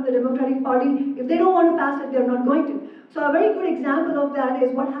front of the Democratic Party. If they don't want to pass it, they're not going to. So a very good example of that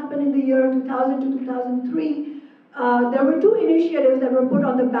is what happened in the year 2000 to 2003. There were two initiatives that were put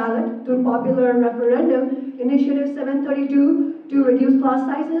on the ballot through popular referendum. Initiative 732 to reduce class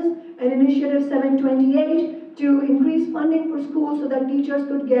sizes, and Initiative 728 to increase funding for schools so that teachers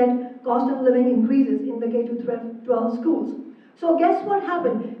could get cost of living increases in the K-12 schools. So guess what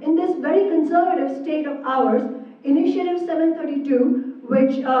happened? In this very conservative state of ours, Initiative 732,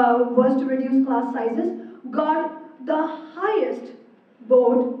 which was to reduce class sizes, got the highest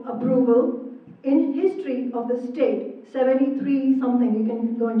vote approval in history of the state, 73 something, you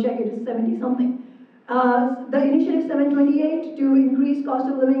can go and check it, it's 70 something. The Initiative 728 to increase cost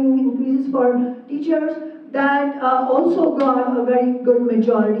of living increases for teachers, that also got a very good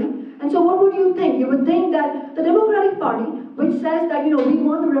majority. And so what would you think? You would think that the Democratic Party, which says that, we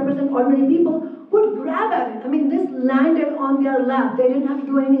want to represent ordinary people, would grab at it. I mean, this landed on their lap. They didn't have to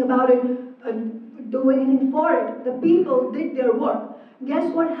do anything about it, do anything for it. The people did their work.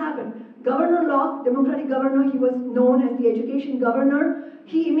 Guess what happened? Governor Locke, Democratic governor, he was known as the education governor.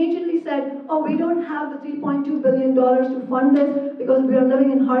 He immediately said, oh, we don't have the $3.2 billion to fund this because we are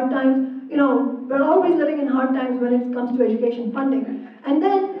living in hard times. We're always living in hard times when it comes to education funding. And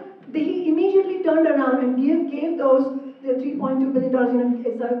then he immediately turned around and gave those the $3.2 billion,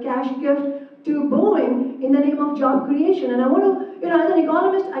 it's a cash gift to Boeing in the name of job creation. And I want to, as an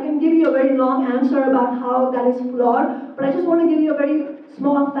economist, I can give you a very long answer about how that is flawed, but I just want to give you a very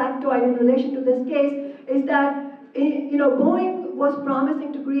small factoid in relation to this case, is that, Boeing was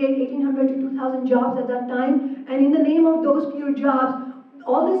promising to create 1,800 to 2,000 jobs at that time, and in the name of those few jobs,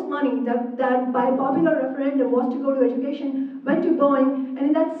 all this money that by popular referendum was to go to education went to Boeing, and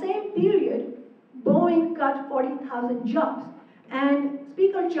in that same period, Boeing cut 40,000 jobs. And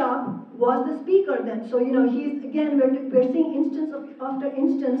Speaker Chopp was the speaker then. So, he's, again, we're seeing instance after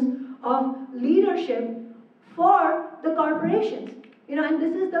instance of leadership for the corporations. And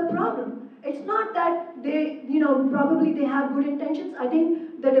this is the problem. It's not that they, probably they have good intentions. I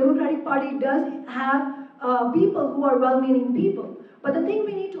think the Democratic Party does have people who are well-meaning people. But the thing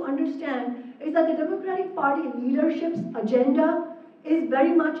we need to understand is that the Democratic Party leadership's agenda is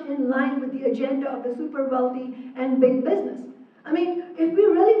very much in line with the agenda of the super wealthy and big business. I mean, if we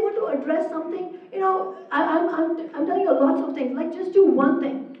really want to address something, I'm telling you lots of things, like just do one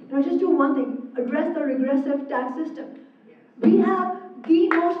thing, just do one thing, address the regressive tax system. We have the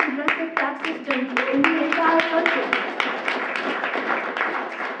most regressive tax system in the entire country.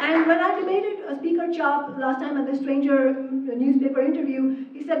 And when I debated Speaker Chopp last time at the Stranger newspaper interview,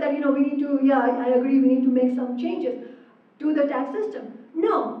 he said that, we need to, I agree, we need to make some changes to the tax system.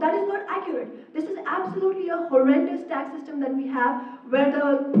 No, that is not accurate. This is absolutely a horrendous tax system that we have where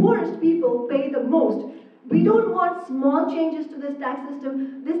the poorest people pay the most. We don't want small changes to this tax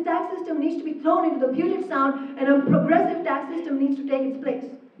system. This tax system needs to be thrown into the Puget Sound, and a progressive tax system needs to take its place.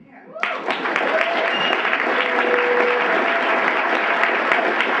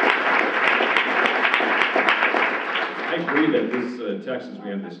 I agree that this Texas we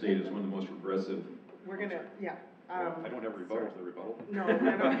have in the state is one of the most progressive. We're gonna, yeah. I don't have rebuttal to the rebuttal. No, I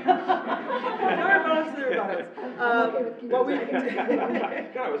don't. No rebuttals to the rebuttals. What we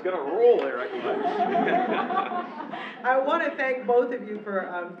God, I was gonna roll there. I want to thank both of you for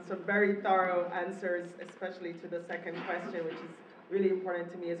some very thorough answers, especially to the second question, which is really important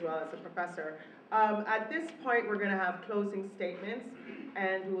to me as well as a professor. At this point, we're going to have closing statements,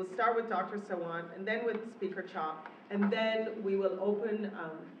 and we will start with Dr. Sawant, and then with Speaker Chopp, and then we will open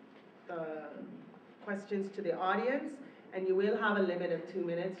the questions to the audience, and you will have a limit of 2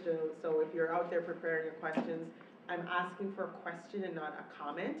 minutes. So if you're out there preparing your questions, I'm asking for a question and not a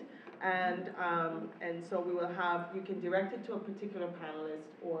comment. And so we will have, you can direct it to a particular panelist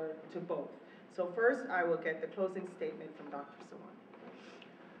or to both. So first, I will get the closing statement from Dr. Sawant.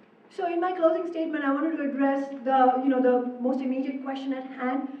 So in my closing statement, I wanted to address the most immediate question at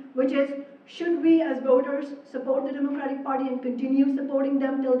hand, which is, should we as voters support the Democratic Party and continue supporting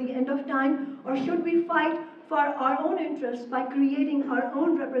them till the end of time, or should we fight for our own interests by creating our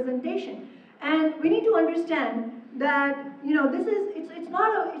own representation? And we need to understand that,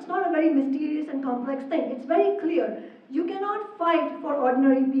 it's not a very mysterious and complex thing. It's very clear. You cannot fight for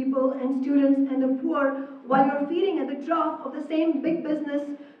ordinary people and students and the poor while you're feeding at the trough of the same big business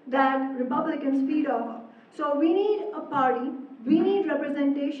that Republicans feed off of. So we need a party, we need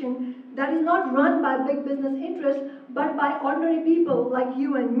representation that is not run by big business interests, but by ordinary people like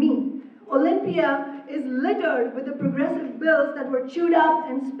you and me. Olympia is littered with the progressive bills that were chewed up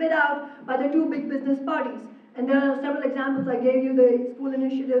and spit out by the two big business parties. And there are several examples. I gave you the school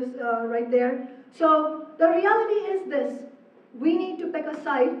initiatives right there. So the reality is this. We need to pick a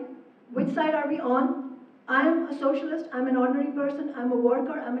side. Which side are we on? I'm a socialist, I'm an ordinary person, I'm a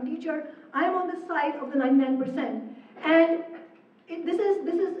worker, I'm a teacher. I'm on the side of the 99%. And this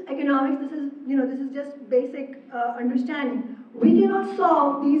is economics, this is just basic understanding. We cannot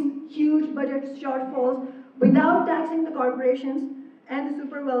solve these huge budget shortfalls without taxing the corporations and the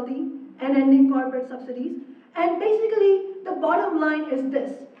super wealthy and ending corporate subsidies. And basically, the bottom line is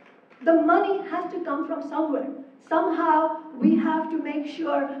this. The money has to come from somewhere. Somehow, we have to make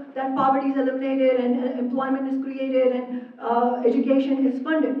sure that poverty is eliminated and employment is created and education is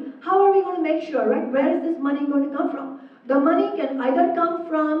funded. How are we going to make sure, right? Where is this money going to come from? The money can either come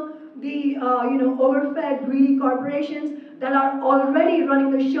from the overfed, greedy corporations that are already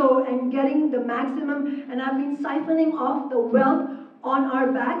running the show and getting the maximum and have been siphoning off the wealth on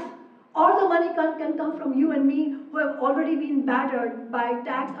our backs, or the money can come from you and me who have already been battered by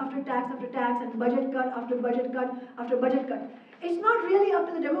tax after tax after tax and budget cut after budget cut after budget cut. It's not really up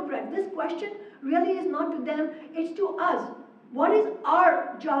to the Democrats. This question really is not to them, it's to us. What is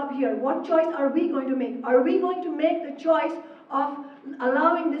our job here? What choice are we going to make? Are we going to make the choice of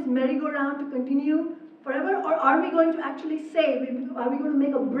allowing this merry-go-round to continue forever, or are we going to actually say, are we going to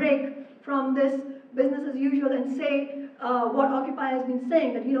make a break from this business as usual and say what Occupy has been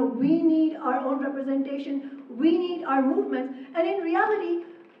saying, that we need our own representation, we need our movements, and in reality,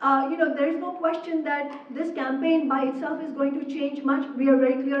 there is no question that this campaign by itself is going to change much. We are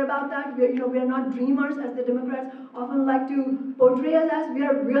very clear about that. We are not dreamers, as the Democrats often like to portray us as. We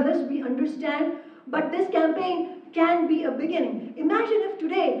are realists, we understand, but this campaign can be a beginning. Imagine if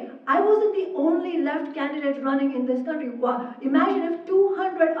today I wasn't the only left candidate running in this country. Imagine if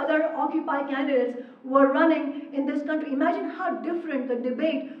 200 other Occupy candidates were running in this country. Imagine how different the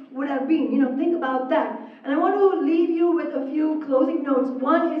debate would have been. Think about that. And I want to leave you with a few closing notes.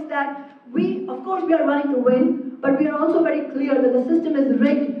 One is that of course, we are running to win, but we are also very clear that the system is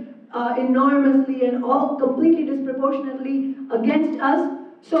rigged enormously and all completely disproportionately against us.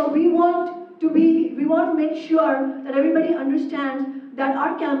 So we want to make sure that everybody understands that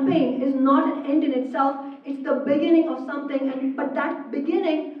our campaign is not an end in itself. It's the beginning of something, but that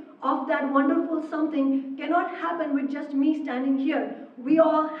beginning of that wonderful something cannot happen with just me standing here. We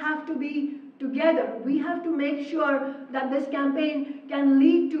all have to be together. We have to make sure that this campaign can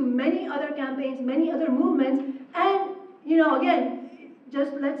lead to many other campaigns, many other movements, and again,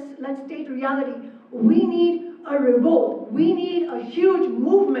 just let's state reality. We need a revolt. We need a huge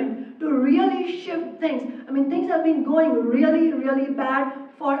movement to really shift things. I mean, things have been going really, really bad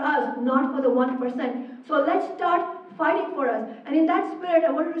for us, not for the 1%. So let's start fighting for us. And in that spirit,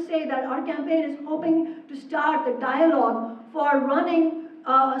 I wanted to say that our campaign is hoping to start the dialogue for running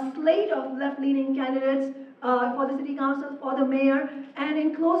a slate of left-leaning candidates for the city council, for the mayor. And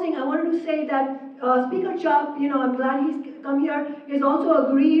in closing, I wanted to say that Speaker Chopp, I'm glad he's come here. He's also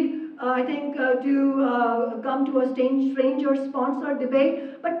agreed, I think, to come to a stranger-sponsored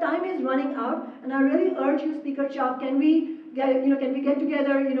debate. But time is running out, and I really urge you, Speaker Chopp, can we get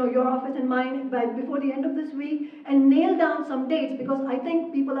together, your office and mine, before the end of this week, and nail down some dates, because I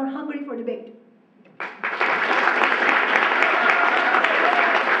think people are hungry for debate.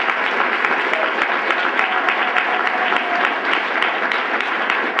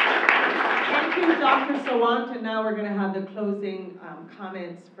 Dr. Sawant, and now we're going to have the closing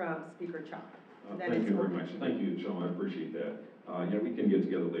comments from Speaker Chopp. Thank you very much. Thank you, Kshama. I appreciate that. Yeah, we can get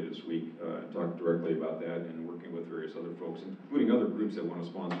together later this week and talk directly about that, and working with various other folks, including other groups that want to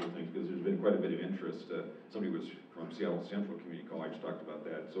sponsor things, because there's been quite a bit of interest. Somebody was from Seattle Central Community College talked about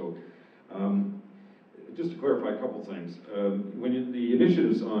that. So just to clarify a couple things, when the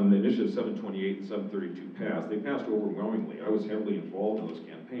initiatives on Initiative 728 and 732 passed, they passed overwhelmingly. I was heavily involved in those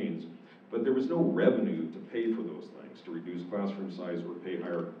campaigns. But there was no revenue to pay for those things, to reduce classroom size or pay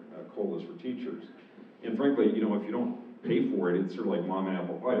higher COLAs for teachers. And frankly, if you don't pay for it, it's sort of like mom and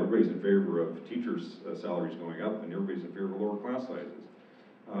apple pie. Everybody's in favor of teachers' salaries going up, and everybody's in favor of lower class sizes.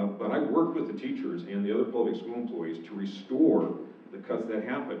 But I worked with the teachers and the other public school employees to restore the cuts that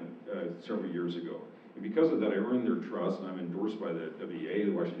happened several years ago. And because of that, I earned their trust, and I'm endorsed by the WEA,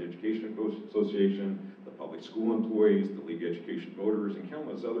 the Washington Education Association, the public school employees, the League of Education Voters, and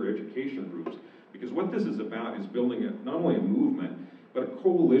countless other education groups. Because what this is about is building not only a movement, but a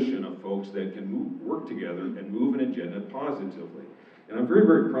coalition of folks that can work together and move an agenda positively. And I'm very,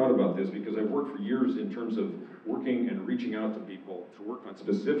 very proud about this because I've worked for years in terms of working and reaching out to people to work on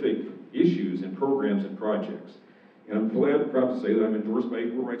specific issues and programs and projects. And I'm proud to say that I'm endorsed by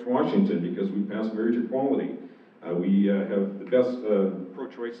Equal Rights Washington because we passed marriage equality. We have the best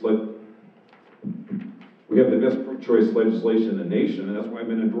pro-choice legislation in the nation, and that's why I've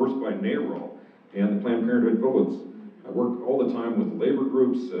been endorsed by NARAL and the Planned Parenthood votes. I work all the time with the labor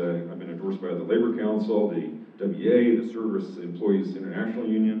groups. I've been endorsed by the Labor Council, the WEA, the Service Employees International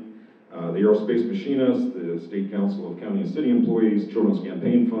Union, the Aerospace Machinists, the State Council of County and City Employees, Children's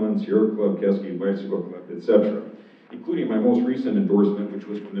Campaign Fund, Sierra Club, Cascade Bicycle Club, etc., including my most recent endorsement, which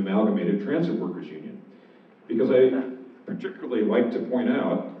was from the Amalgamated Transit Workers Union. Because I particularly like to point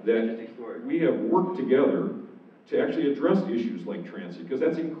out that we have worked together to actually address issues like transit, because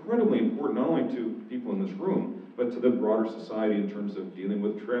that's incredibly important, not only to people in this room, but to the broader society in terms of dealing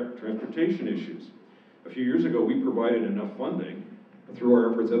with transportation issues. A few years ago, we provided enough funding through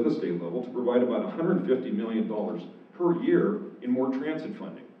our efforts at the state level to provide about $150 million per year in more transit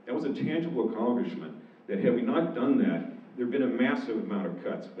funding. That was a tangible accomplishment that had we not done that, there had been a massive amount of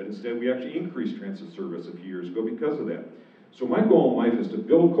cuts, but instead we actually increased transit service a few years ago because of that. So my goal in life is to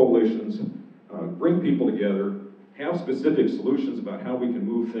build coalitions, bring people together, have specific solutions about how we can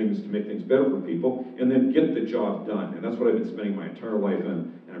move things to make things better for people, and then get the job done. And that's what I've been spending my entire life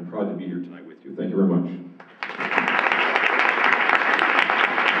in, and I'm proud to be here tonight with you. Thank you very much.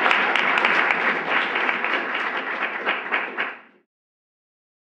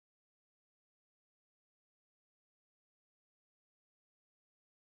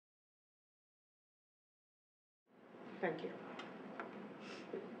 Thank you.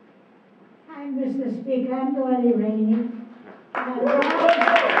 Hi, Mr. Speaker. I'm Dorothy Rainey.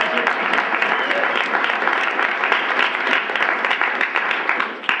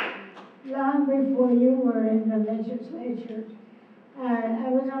 Long before you were in the legislature, I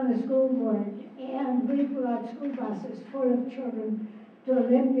was on the school board, and we brought school buses full of children to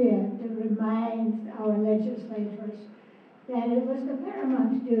Olympia to remind our legislators that it was the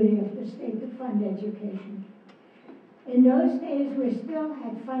paramount duty of the state to fund education. In those days, we still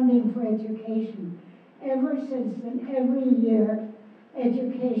had funding for education. Ever since then, every year,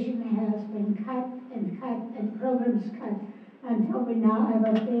 education has been cut and programs cut until we now have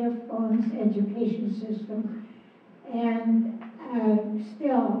a bare bones education system. And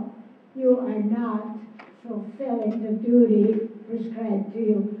still, you are not fulfilling the duty prescribed to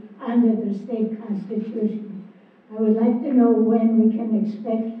you under the state constitution. I would like to know when we can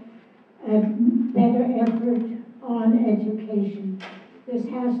expect a better effort on education. This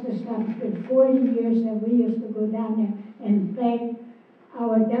has to stop. It's been 40 years that we used to go down there and beg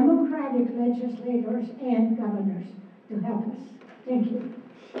our democratic legislators and governors to help us. Thank you.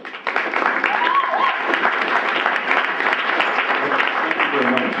 Thank you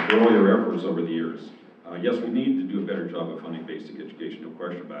very much for all your efforts over the years. Yes, we need to do a better job of funding basic education, no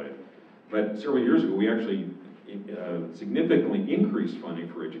question about it. But several years ago, we actually significantly increased funding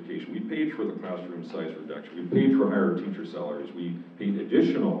for education. We paid for the classroom size reduction. We paid for higher teacher salaries. We paid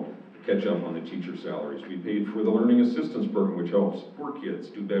additional catch up on the teacher salaries. We paid for the Learning Assistance Program, which helps poor kids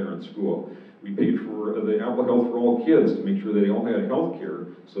do better in school. We paid for the Apple Health for all kids to make sure they all had health care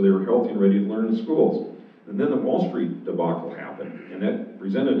so they were healthy and ready to learn in schools. And then the Wall Street debacle happened, and that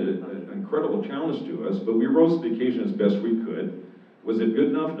presented an incredible challenge to us, but we rose to the occasion as best we could. Was it good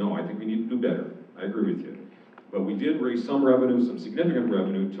enough? No, I think we need to do better. I agree with you. But we did raise some revenue, some significant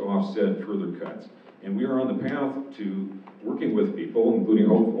revenue, to offset further cuts. And we are on the path to working with people, including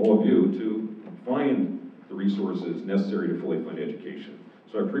all of you, to find the resources necessary to fully fund education.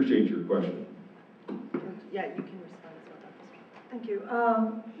 So I appreciate your question. Yeah, you can respond as well. Thank you.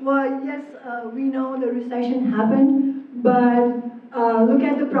 Well, yes, we know the recession happened, but look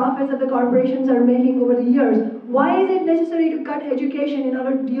at the profits that the corporations are making over the years. Why is it necessary to cut education in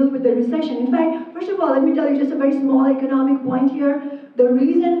order to deal with the recession? In fact, first of all, let me tell you just a very small economic point here. The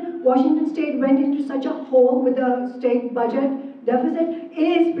reason Washington State went into such a hole with the state budget deficit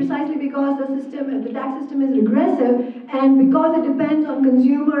is precisely because the tax system is regressive, and because it depends on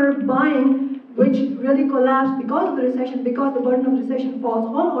consumer buying, which really collapsed because of the recession, because the burden of recession falls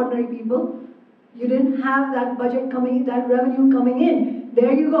on ordinary people. You didn't have that budget coming, that revenue coming in.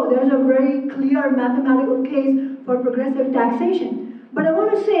 There you go. There's a very clear mathematical case for progressive taxation. But I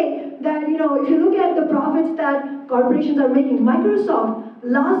want to say that, if you look at the profits that corporations are making, Microsoft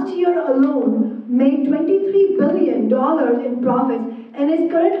last year alone made $23 billion in profits and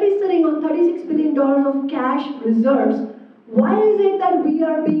is currently sitting on $36 billion of cash reserves. Why is it that we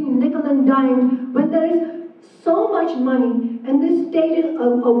are being nickel and dimed when there is so much money and this state is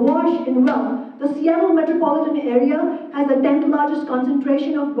awash in wealth? The Seattle metropolitan area has the 10th largest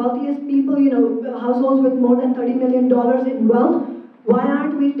concentration of wealthiest people, households with more than $30 million in wealth. Why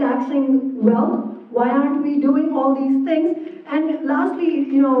aren't we taxing wealth? Why aren't we doing all these things? And lastly,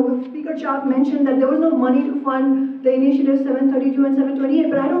 Speaker Chopp mentioned that there was no money to fund the initiatives 732 and 728,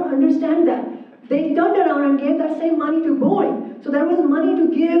 but I don't understand that. They turned around and gave that same money to Boeing. So there was money to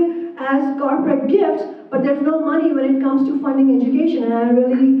give as corporate gifts, but there's no money when it comes to funding education, and I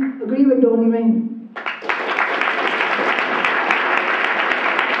really agree with Dolly Rain.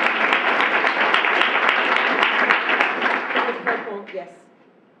 Yes.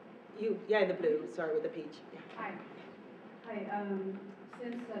 Yeah, in the blue, sorry, with the peach. Yeah. Hi.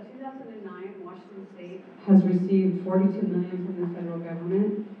 Since 2009, Washington State has received $42 million from the federal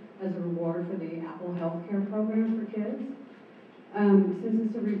government as a reward for the Apple Health Care program for kids. Since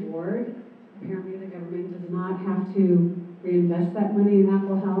it's a reward, apparently the government does not have to reinvest that money in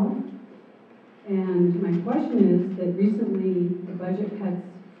Apple Health. And my question is that recently the budget cuts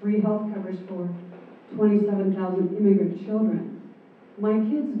free health coverage for 27,000 immigrant children. My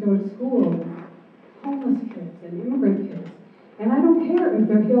kids go to school with homeless kids and immigrant kids, and I don't care if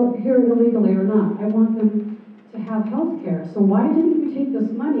they're here illegally or not. I want them to have health care. So why didn't you take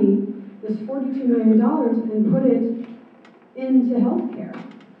this money, this $42 million, and put it into health care?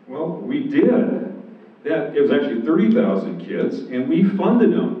 Well, we did. It was actually 30,000 kids, and we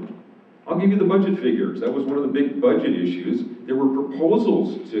funded them. I'll give you the budget figures. That was one of the big budget issues. There were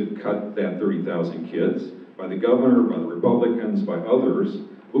proposals to cut that 30,000 kids by the governor, by the Republicans, by others.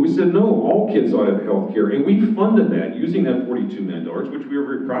 But we said, no, all kids ought to have health care. And we funded that using that $42 million, which we were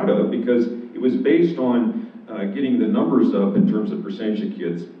very proud of because it was based on getting the numbers up in terms of percentage of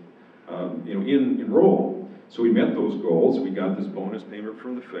kids enrolled. So we met those goals. We got this bonus payment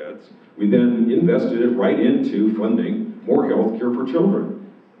from the feds. We then invested it right into funding more health care for children.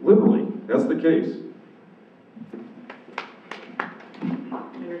 Literally, that's the case.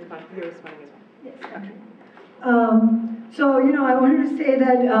 You're responding as well. Yes. Okay. I wanted to say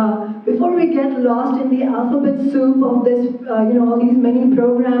that before we get lost in the alphabet soup of this, all these many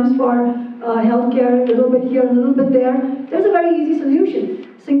programs for healthcare, a little bit here, a little bit there, there's a very easy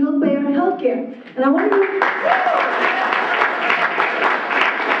solution: single-payer healthcare. And I wanted to.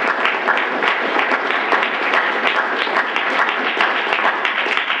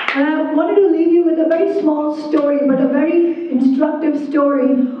 And I wanted to leave you with a very small story, but a very instructive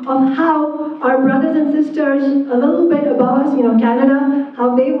story of how our brothers and sisters a little bit above us, Canada,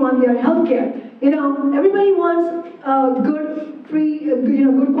 how they want their healthcare. Everybody wants good, free,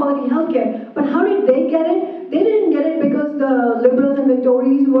 good quality healthcare. But how did they get it? They didn't get it because the liberals and the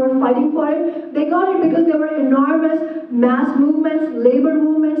Tories were fighting for it. They got it because there were enormous mass movements, labor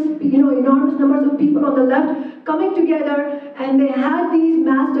movements, enormous numbers of people on the left coming together, and they had these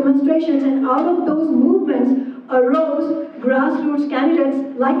mass demonstrations, and out of those movements arose grassroots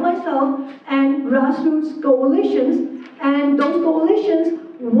candidates like myself and grassroots coalitions, and those coalitions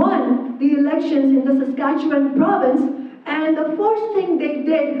won the elections in the Saskatchewan province. And the first thing they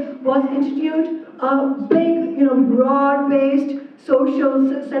did was institute a big, broad-based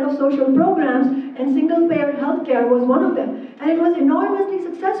set of social programs, and single-payer healthcare was one of them. And it was enormously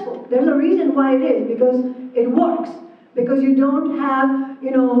successful. There's a reason why it is, because it works. Because you don't have,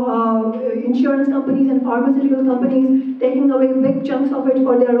 insurance companies and pharmaceutical companies taking away big chunks of it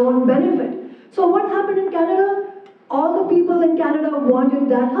for their own benefit. So what happened in Canada? All the people in Canada wanted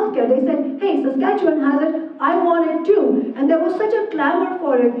that healthcare. They said, hey, Saskatchewan has it, I want it too. And there was such a clamor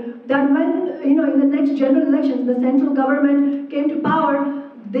for it that when, in the next general elections, the central government came to power,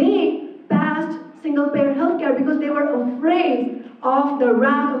 they passed single-payer healthcare because they were afraid of the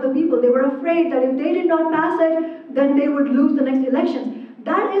wrath of the people. They were afraid that if they did not pass it, then they would lose the next elections.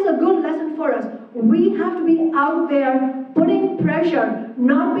 That is a good lesson for us. We have to be out there putting pressure,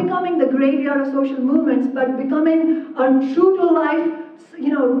 not becoming the graveyard of social movements, but becoming a true-to-life,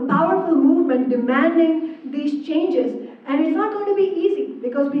 powerful movement demanding these changes. And it's not going to be easy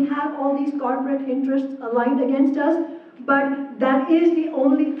because we have all these corporate interests aligned against us, but that is the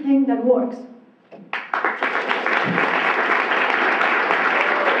only thing that works.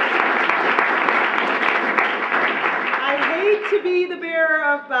 To be the bearer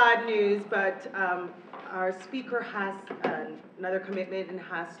of bad news, but our speaker has another commitment and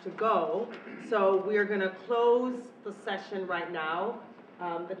has to go. So we are going to close the session right now.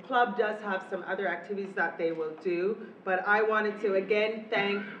 The club does have some other activities that they will do, but I wanted to again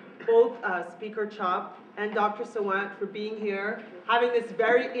thank both Speaker Chopp and Dr. Sawant for being here, having this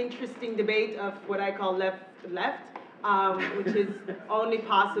very interesting debate of what I call left-left, which is only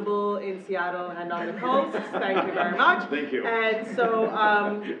possible in Seattle and on the coast. Thank you very much. Thank you. And so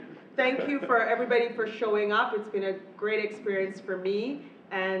thank you for everybody for showing up. It's been a great experience for me,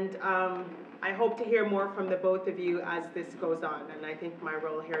 and I hope to hear more from the both of you as this goes on. And I think my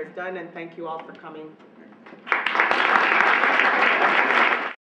role here is done, and thank you all for coming.